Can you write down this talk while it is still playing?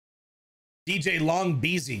DJ Long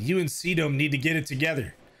Beezy, you and CDome need to get it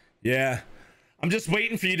together. Yeah. I'm just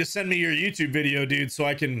waiting for you to send me your YouTube video, dude, so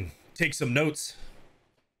I can take some notes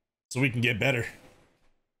so we can get better.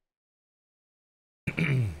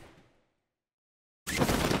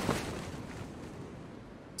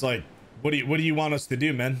 It's like, what do you want us to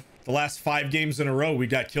do, man? The last 5 games in a row we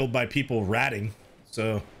got killed by people ratting.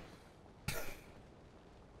 So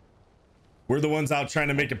we're the ones out trying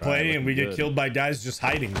to make a play and we get killed by guys just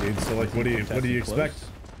hiding, dude. So like, what do you expect?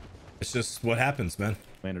 It's just what happens, man.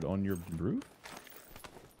 Landed on your roof?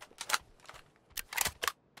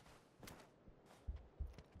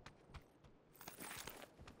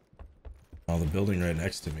 Oh, the building right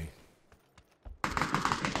next to me.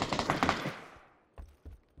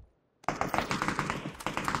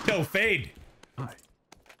 Yo, Fade. Hi.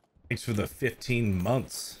 Thanks for the 15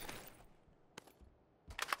 months.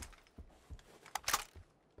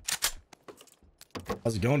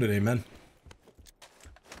 How's it going today, man?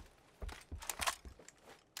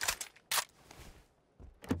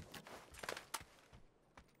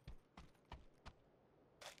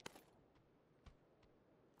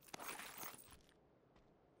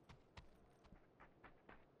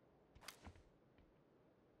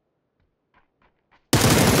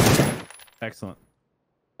 Excellent.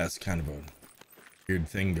 That's kind of a weird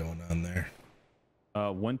thing going on there.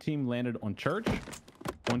 One team landed on church.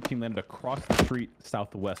 One team landed across the street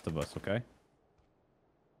southwest of us, okay?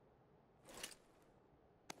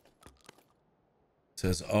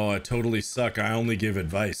 Says, oh, I totally suck. I only give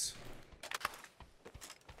advice.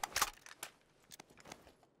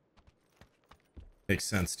 Makes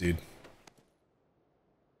sense, dude.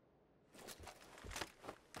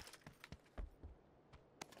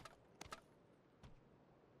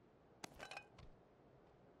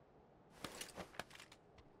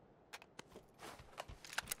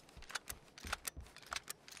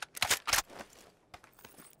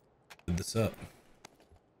 This up.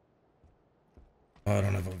 Oh, I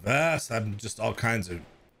don't have a vest. I'm just all kinds of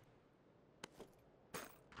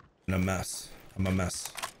in a mess. I'm a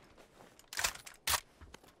mess.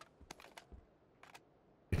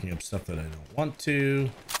 Picking up stuff that I don't want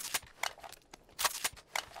to.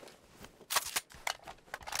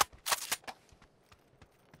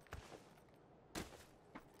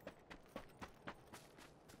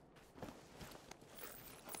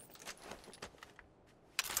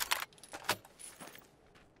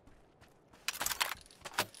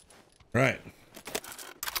 Right.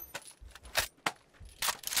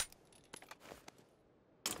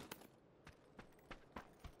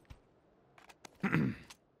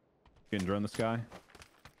 Getting drone in the sky.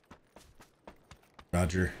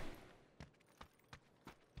 Roger.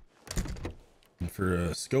 And for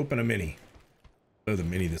a scope and a mini. Oh, the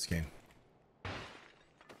mini this game.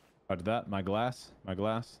 Roger that. My glass. My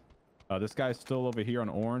glass. This guy's still over here on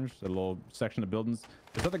orange, the little section of buildings.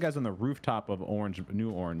 There's other guys on the rooftop of orange,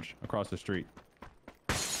 new orange, across the street.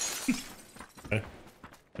 Okay.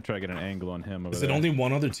 I try to get an angle on him over Is there. it only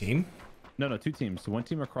one other team? No, 2 teams. So one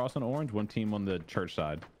team across on orange, one team on the church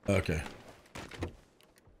side. Okay.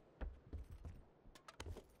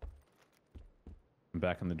 I'm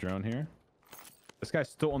back on the drone here. This guy's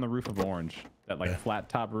still on the roof of orange, that like flat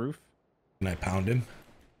top roof. Can I pound him?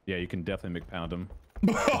 Yeah, you can definitely McPound him.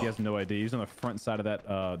 He has no idea. He's on the front side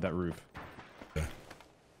of that roof. Okay.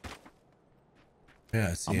 Yeah,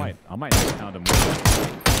 I see him. I might McPound him.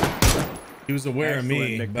 He was aware of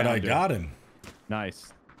me, but I got him.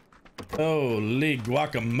 Nice. Holy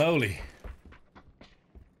guacamole.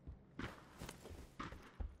 You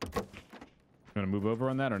want to move over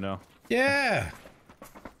on that or no? Yeah.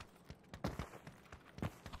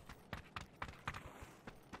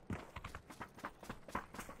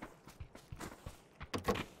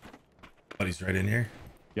 Buddy's right in here.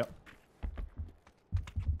 Yep.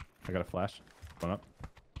 I got a flash. Going up.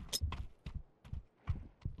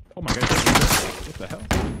 Oh my god. What the hell?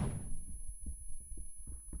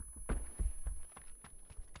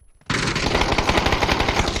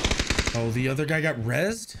 Oh, the other guy got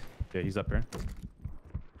rezzed? Yeah, he's up here.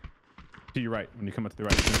 To your right. When you come up to the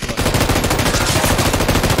right.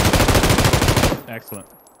 Excellent.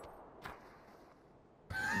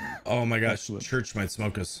 Oh my gosh. Excellent. Church might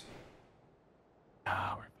smoke us.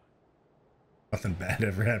 Ah, Nothing bad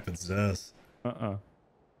ever happens to us.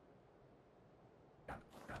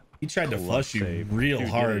 He tried to flush you real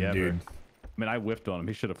hard, dude. I mean, I whiffed on him.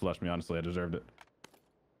 He should have flushed me, honestly. I deserved it.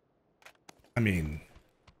 I mean,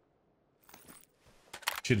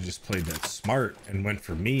 should have just played that smart and went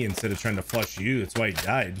for me instead of trying to flush you. That's why he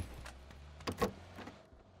died.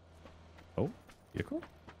 Oh, vehicle?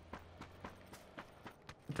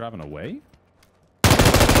 Driving away?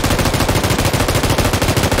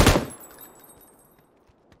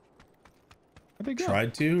 Where'd they go?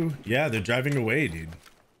 Tried to. Yeah, they're driving away, dude.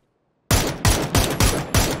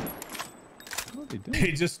 What did they do?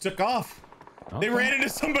 They just took off. Okay. They ran into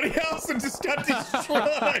somebody else and just got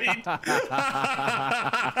destroyed.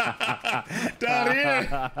 Down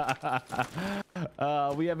here.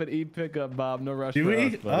 We have an e-pickup, Bob. No rush. Do for we?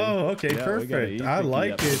 us, buddy. Oh, okay, Yeah, perfect. I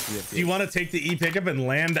like it. Do you want to take the e-pickup and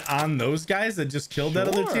land on those guys that just killed that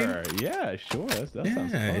other team? Yeah, sure. That sounds fun.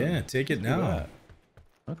 Yeah, take it now.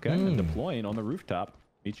 Okay, I'm deploying on the rooftop.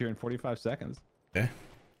 Meet you in 45 seconds. Okay.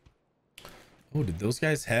 Oh, did those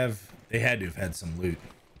guys have... They had to have had some loot.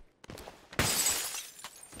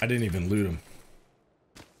 I didn't even loot them.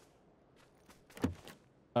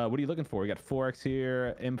 What are you looking for? We got 4X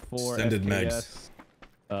here, M4, Extended SKS. mags.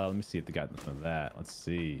 Let me see if they got some of that. Let's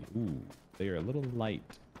see. Ooh, they are a little light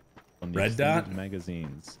on the Red dot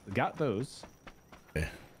magazines. Got those. Okay.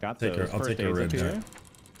 Got Take those. I'll take a red dot.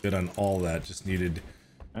 Good on all that. Just needed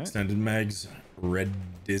extended mags. Red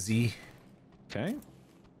dizzy. Okay.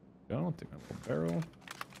 Go. Take my full barrel.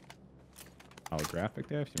 Holographic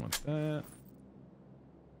there if you want that.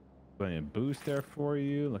 Plenty of boost there for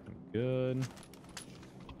you. Looking good.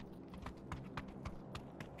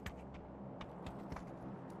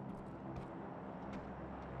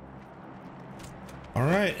 All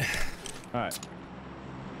right. All right.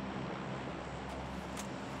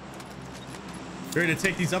 Ready to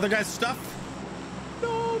take these other guys' stuff?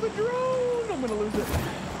 No, the drone! I'm gonna lose it.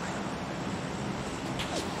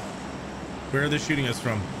 Where are they shooting us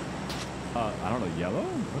from? I don't know. Yellow?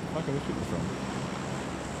 What the fuck are they shooting from?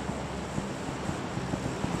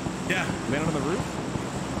 Yeah. Land on the roof?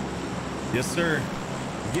 Yes, sir.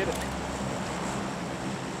 Get it.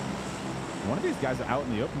 One of these guys are out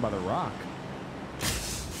in the open by the rock.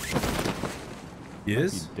 He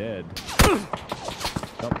is? Dead.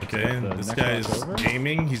 Okay, this guy is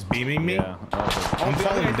aiming. He's beaming me. Yeah. I'm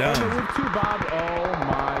falling down. On the roof too, Bob. Oh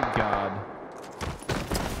my god.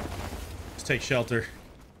 Just take shelter.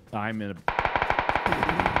 I'm in a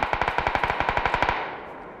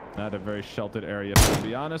not a very sheltered area, to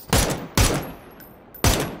be honest.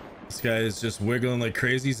 This guy is just wiggling like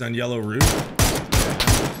crazy. He's on yellow roof.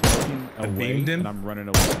 I beamed him. And I'm running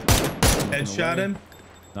away. Headshot him.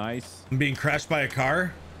 Nice. I'm being crashed by a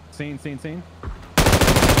car. Scene. This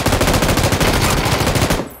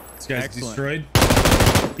guy's destroyed.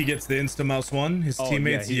 He gets the insta mouse one. His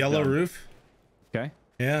teammate's yellow roof. Okay.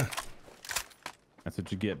 Yeah. That's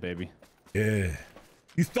what you get, baby. Yeah.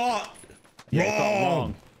 You thought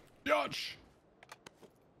wrong. Yatch.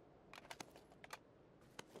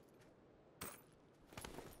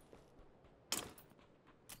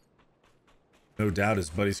 No doubt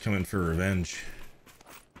his buddy's coming for revenge.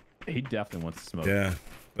 He definitely wants to smoke. Yeah.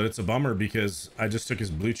 But it's a bummer because I just took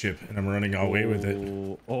his blue chip and I'm running away with it.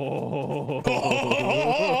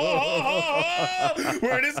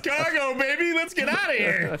 Where does car go, baby? Let's get out of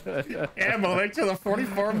here. Ammo like to the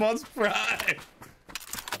 44 months prime.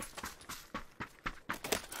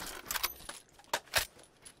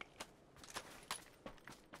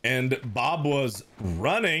 And Bob was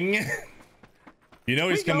running. You know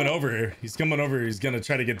he's coming over here. He's coming over. He's gonna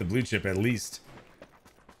try to get the blue chip at least.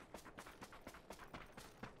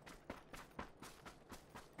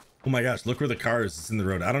 Oh my gosh, look where the car is. It's in the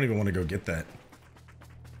road. I don't even want to go get that.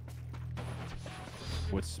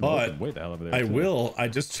 What's smoking way the hell over there? I will. I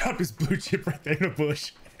just chopped his blue chip right there in a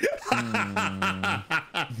bush.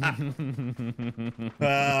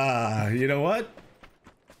 You know what?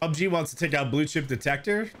 PUBG wants to take out blue chip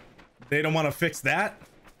detector. They don't want to fix that.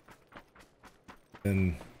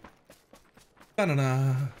 And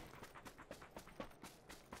da-da-da.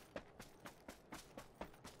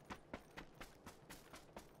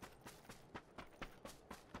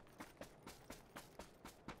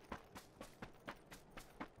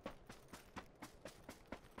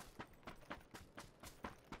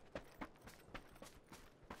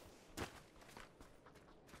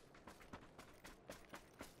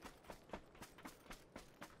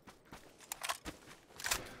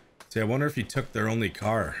 See, I wonder if he took their only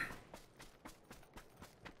car.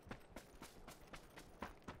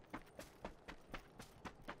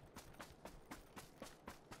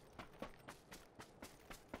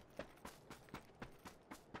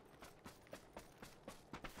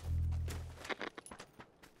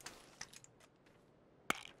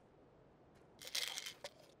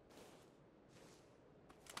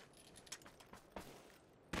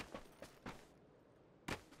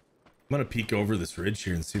 I'm gonna peek over this ridge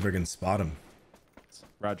here and see if I can spot him.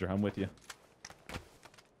 Roger, I'm with you.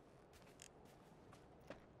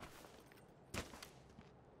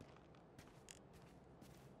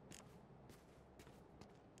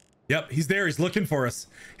 Yep, he's there. He's looking for us.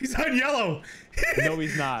 He's on yellow. No,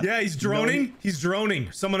 he's not. Yeah, he's droning. He's droning.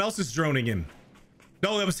 Someone else is droning in.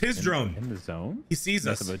 No, that was his drone. In the zone? He sees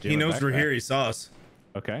us. He knows we're here. He saw us.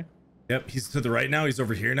 Okay. Yep, he's to the right now. He's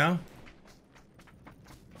over here now.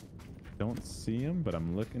 Don't see him, but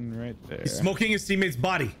I'm looking right there. He's smoking his teammate's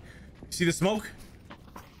body. See the smoke?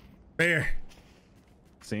 There.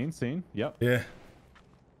 Seen. Yep. Yeah. You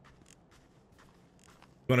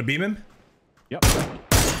want to beam him? Yep.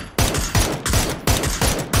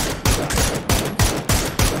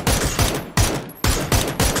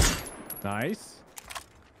 Nice.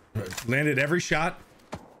 Landed every shot.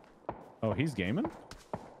 Oh, he's gaming?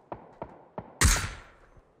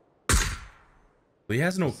 He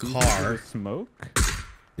has no car. Smoke?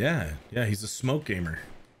 Yeah, he's a smoke gamer.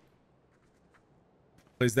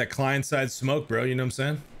 Plays that client-side smoke, bro. You know what I'm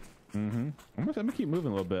saying? Mm-hmm. I'm gonna keep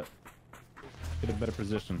moving a little bit. Get a better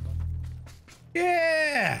position.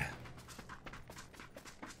 Yeah!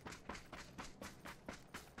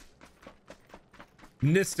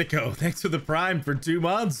 Nistico, thanks for the prime for 2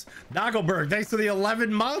 months. Nagelberg, thanks for the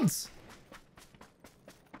 11 months.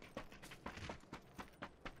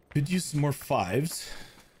 Could use some more 5s.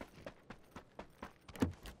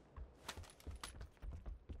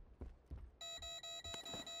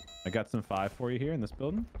 I got some 5 for you here in this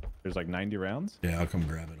building. There's like 90 rounds. Yeah, I'll come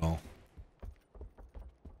grab it all.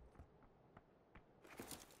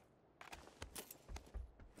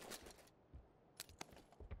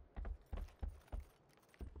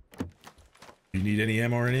 You need any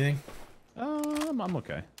ammo or anything? I'm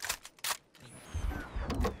okay.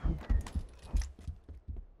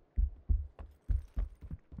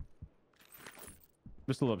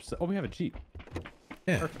 Just a little upset. Oh, we have a Jeep.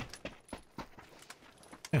 Yeah. Perfect.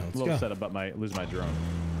 Yeah, A let's little go. upset about losing my drone.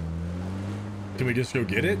 Can we just go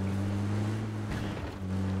get it?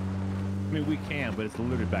 I mean, we can, but it's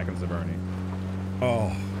literally back in Severny.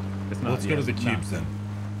 Oh, It's not. let's go to the cubes then.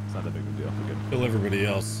 It's not that big of a deal. We're good. Kill everybody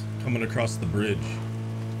else coming across the bridge.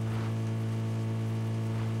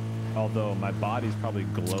 Although my body's probably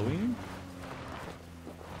glowing.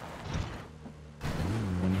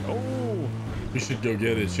 Oh! We should go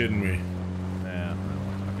get it, shouldn't we? Nah, no,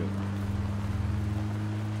 not good.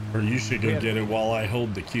 Or you should go get it while I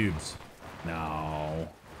hold the cubes. No.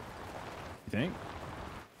 You think?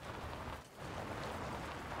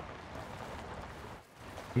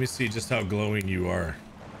 Let me see just how glowing you are.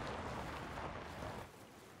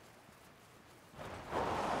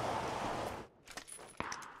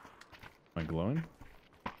 Am I glowing?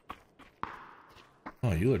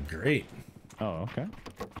 Oh, you look great. Oh, okay.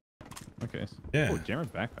 Okay. Yeah. Oh, jammer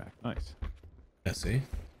backpack. Nice. Yeah, see?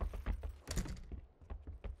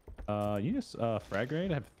 You just frag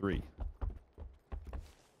grenade? I have 3.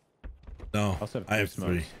 No, also have I have three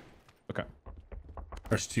 3. smokes. Okay.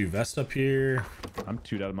 There's 2 vests up here. I'm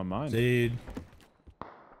 2'd out of my mind. Zade.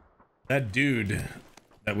 That dude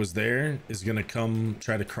that was there is gonna come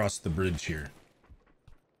try to cross the bridge here.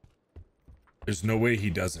 There's no way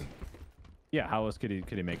he doesn't. Yeah, how else could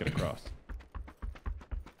he make it across?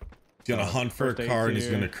 He's gonna hunt for a first car and aid's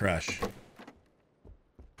he's here. gonna crash.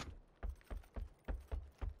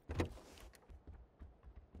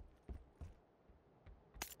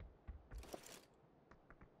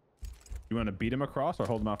 You want to beat him across or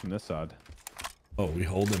hold him out from this side? Oh, we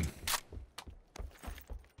hold him.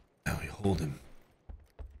 Now we hold him.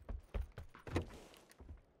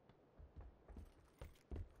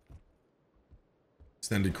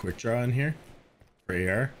 Extended quick draw in here for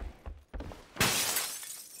AR.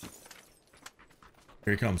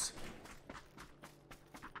 Here he comes.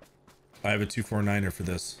 I have a 249er for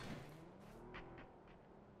this.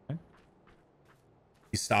 Okay.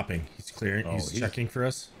 He's stopping. He's clearing. Oh, he's checking for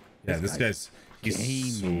us. Yeah, this guy's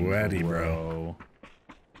he's gaming, sweaty, bro.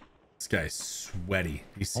 This guy's sweaty.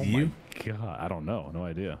 You see you? God, I don't know. No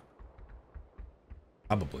idea.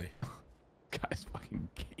 Probably. Guy's fucking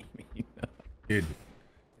gaming. Dude,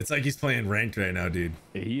 it's like he's playing ranked right now, dude.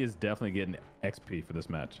 He is definitely getting XP for this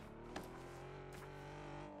match.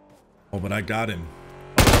 Oh, but I got him.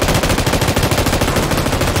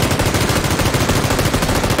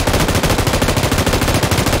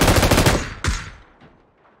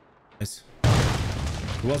 Nice.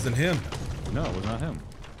 It wasn't him. No, it was not him.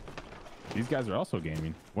 These guys are also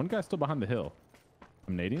gaming. One guy's still behind the hill.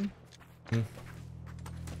 I'm nading. Oh.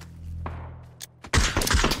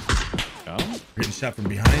 Getting shot from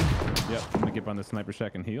behind. Yep, I'm gonna get on the sniper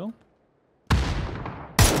shack and heal.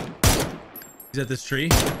 He's at this tree.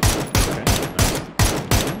 Okay.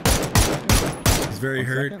 He's very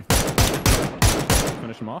hurt.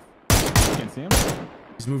 Finish him off. Can't see him.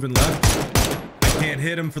 He's moving left. I can't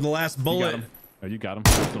hit him for the last bullet. him. Oh, you got him.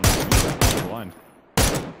 Still blind.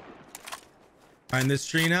 Find this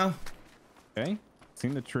tree now. Okay.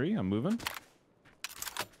 Seen the tree. I'm moving.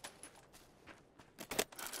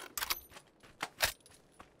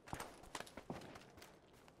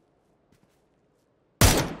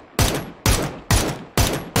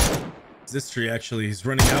 This tree actually, he's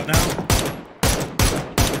running out now.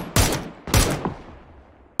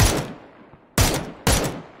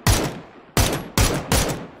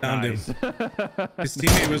 Found him. His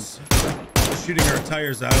teammate was shooting our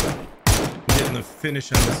tires out. We're getting the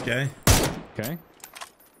finish on this guy. Okay.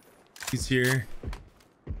 He's here.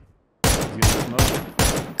 He's getting smoke.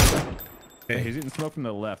 Okay. He's getting smoke from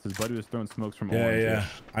the left. His buddy was throwing smokes from Yeah, orange. yeah.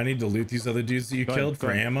 I need to loot these other dudes that you killed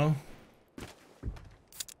for ammo.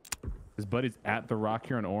 His buddy's at the rock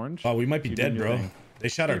here in orange. Oh, we might be dead, bro. They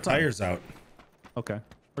shot our tires out. Okay,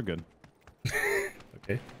 we're good.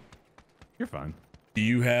 Okay. You're fine. Do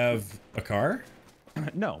you have a car?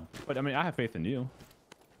 No, but I mean, I have faith in you.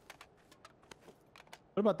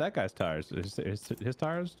 What about that guy's tires? His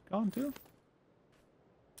tires gone too?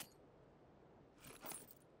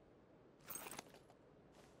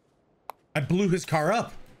 I blew his car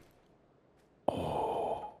up.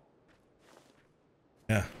 Oh.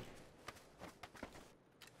 Yeah.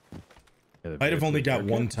 Yeah, Might have only got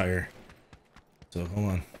one tire. So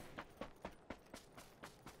hold on.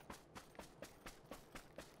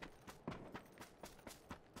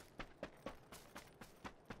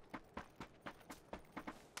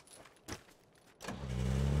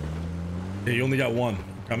 Yeah, you only got one.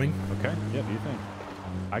 Coming? Okay. Yeah, do you think?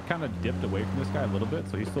 I kind of dipped away from this guy a little bit,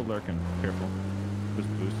 so he's still lurking. Careful. Just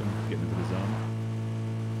boost him, getting into the zone.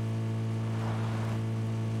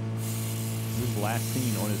 This is last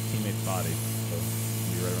seen on his teammate's body, so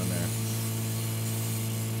he'll be right around there.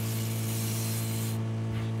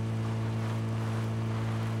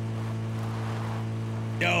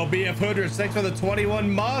 Yo, BF Hooders, thanks for the 21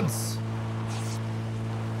 mods.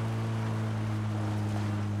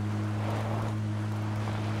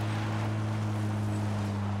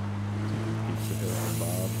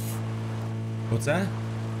 What's that?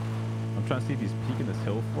 I'm trying to see if he's peeking this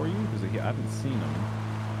hill for you, because I haven't seen him.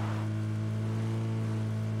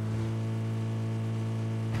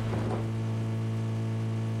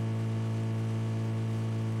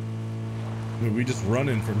 I mean, we just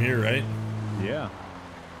running from here, right? Yeah.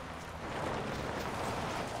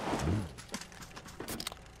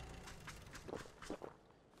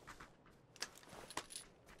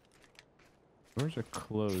 Doors are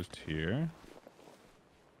closed here.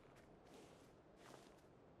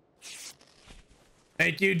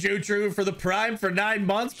 Thank you, Jutru, for the prime for 9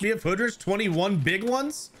 months. BF Hooders, 21 big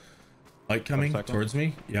ones. Light coming towards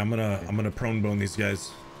me. Yeah, I'm gonna prone bone these guys.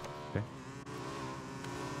 Okay.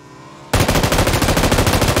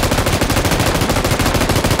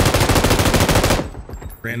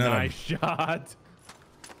 Ran out. Nice shot.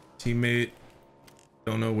 Teammate,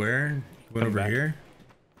 don't know where. He went over here.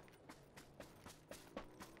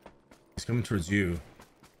 He's coming towards you.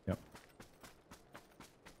 Yep.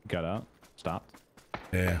 Got out. Stopped.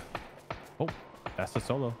 Yeah. Oh, that's the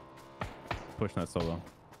solo. Pushing that solo.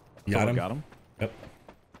 Got him. Got him. Yep.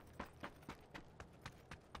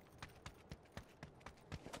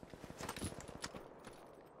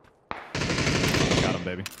 Got him,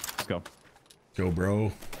 baby. Let's go. Go,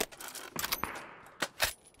 bro.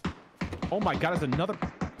 Oh my God, there's another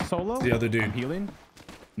solo. The other dude. I'm healing.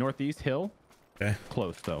 Northeast hill. Okay.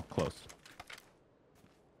 Close though. Close.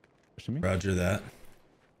 Pushing me. Roger that.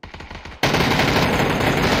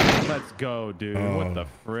 Let's go, dude. Oh. What the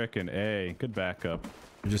frickin' A. Good backup.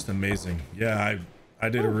 You're just amazing. Yeah, I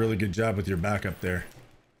did a really good job with your backup there.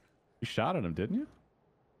 You shot at him, didn't you?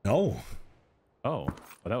 No. Oh, well,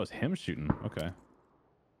 that was him shooting. Okay.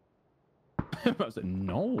 I was like,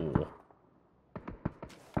 no.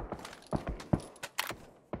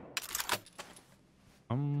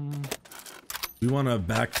 We want to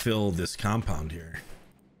backfill this compound here.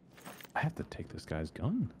 I have to take this guy's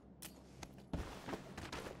gun.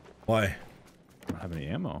 Why? I don't have any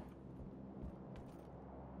ammo.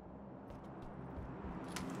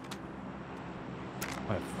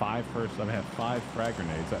 I have I have 5 frag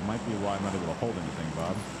grenades. That might be why I'm not able to hold anything,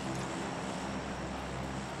 Bob.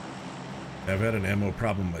 I've had an ammo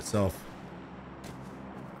problem myself.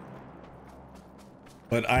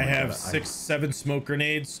 But I have 6, 7 smoke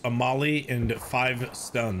grenades, a molly, and 5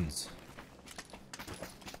 stuns.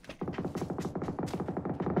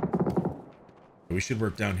 We should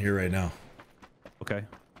work down here right now. Okay.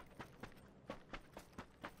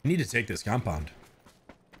 We need to take this compound.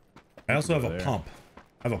 I also have a pump.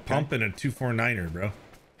 I have a pump and a 249er, bro.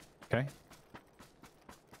 Okay.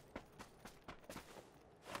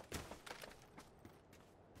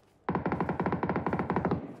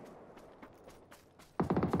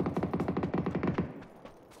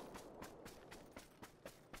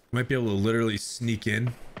 might be able to literally sneak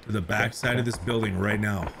in to the back side of this building right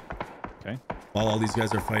now. Okay. While all these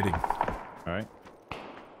guys are fighting. All right.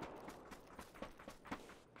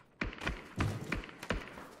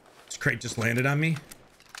 This crate just landed on me.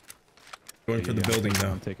 Going for the building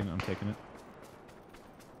though. I'm taking it.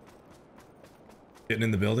 Getting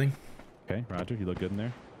in the building. Okay, Roger. You look good in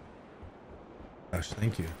there. Gosh,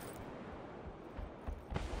 thank you.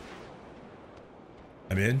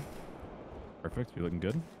 I'm in. Perfect. You're looking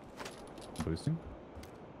good. Boosting.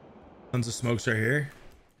 Tons of smokes right here.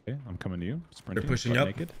 Okay, I'm coming to you. Sprinting. They're pushing up.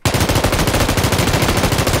 Naked.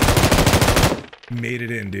 Made it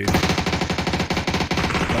in, dude. Left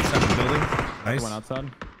side of the building. Nice. One outside.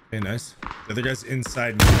 Okay, nice. The other guy's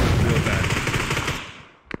inside real bad.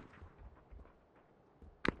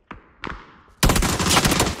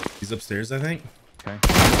 He's upstairs, I think. Okay.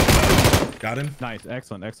 Got him. Nice.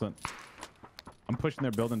 Excellent. Excellent. I'm pushing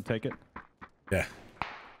their building to take it. Yeah.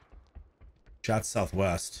 Shot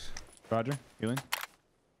southwest. Roger. Healing.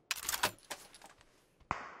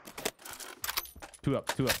 Two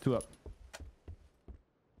up.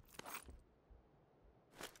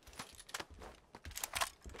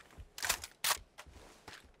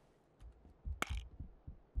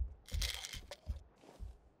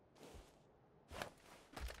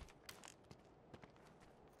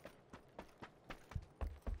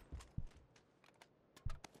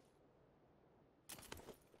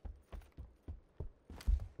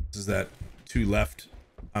 This is that 2 left.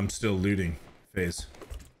 I'm still looting phase.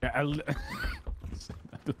 Yeah, I'm doing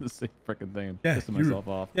the same freaking thing. I'm Yeah, pissing myself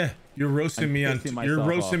off. Yeah, you're roasting me on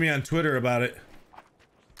me on Twitter about it.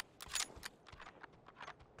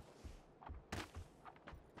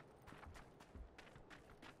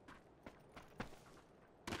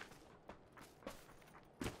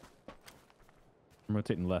 I'm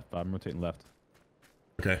rotating left, Bob. I'm rotating left.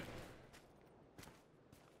 Okay.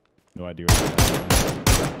 No idea where he's at.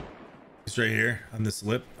 He's right here on this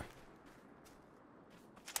lip.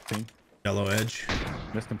 Seen. Yellow edge.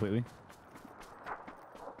 Missed completely.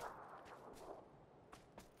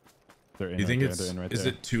 They're in. Do you think right it's? there, right Is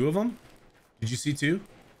there. it 2 of them? Did you see 2?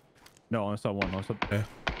 No, I saw one. Okay.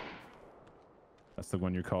 That's the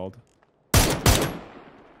one you called.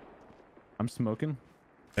 I'm smoking.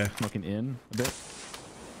 Yeah. Smoking in a bit.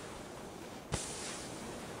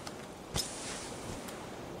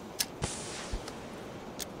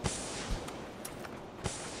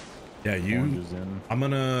 Yeah, you. Orange is in. I'm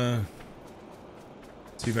gonna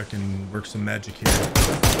see if I can work some magic here.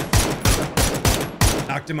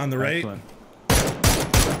 Knocked him on the right. Excellent.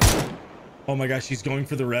 Oh my gosh, he's going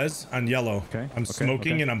for the res on yellow. Okay. I'm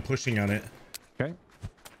smoking okay. and I'm pushing on it. Okay.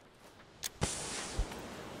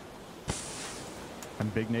 I'm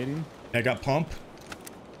big nading. I got pump.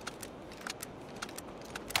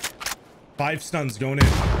 5 stuns going in.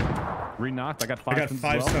 Re-knocked. I got 5. I got 5 as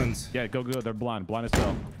well. stuns. Yeah, go good. They're blind. Blind as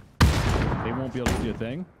hell. They won't be able to see a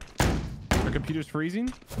thing. Their computer's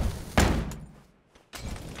freezing.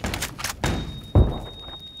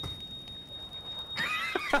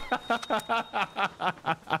 I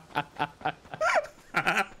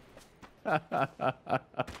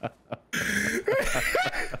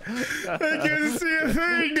can't see a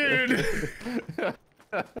thing, dude.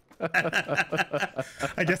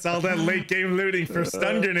 I guess all that late game looting for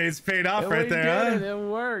stun grenades paid off right there, huh? It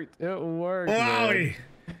worked. It worked. Wowie.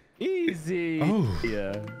 Easy. Oh.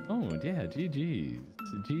 Yeah. Oh, yeah. GG's.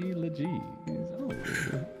 G-la-G's. Oh.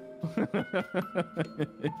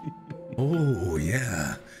 Oh,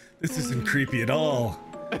 yeah. This isn't creepy at all.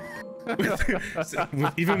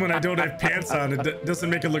 Even when I don't have pants on, it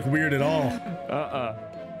doesn't make it look weird at all.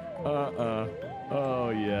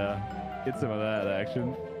 Oh, yeah. Get some of that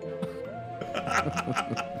action.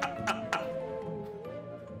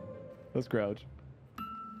 Let's crouch.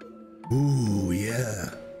 Ooh,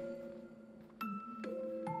 yeah.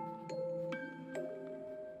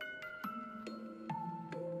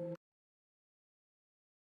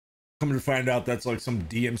 Coming to find out that's like some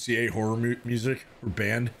DMCA horror music or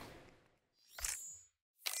band.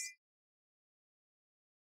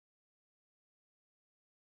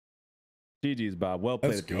 GG's, Bob. Well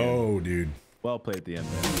played. Let's go, dude. Well played at the end,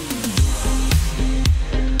 man.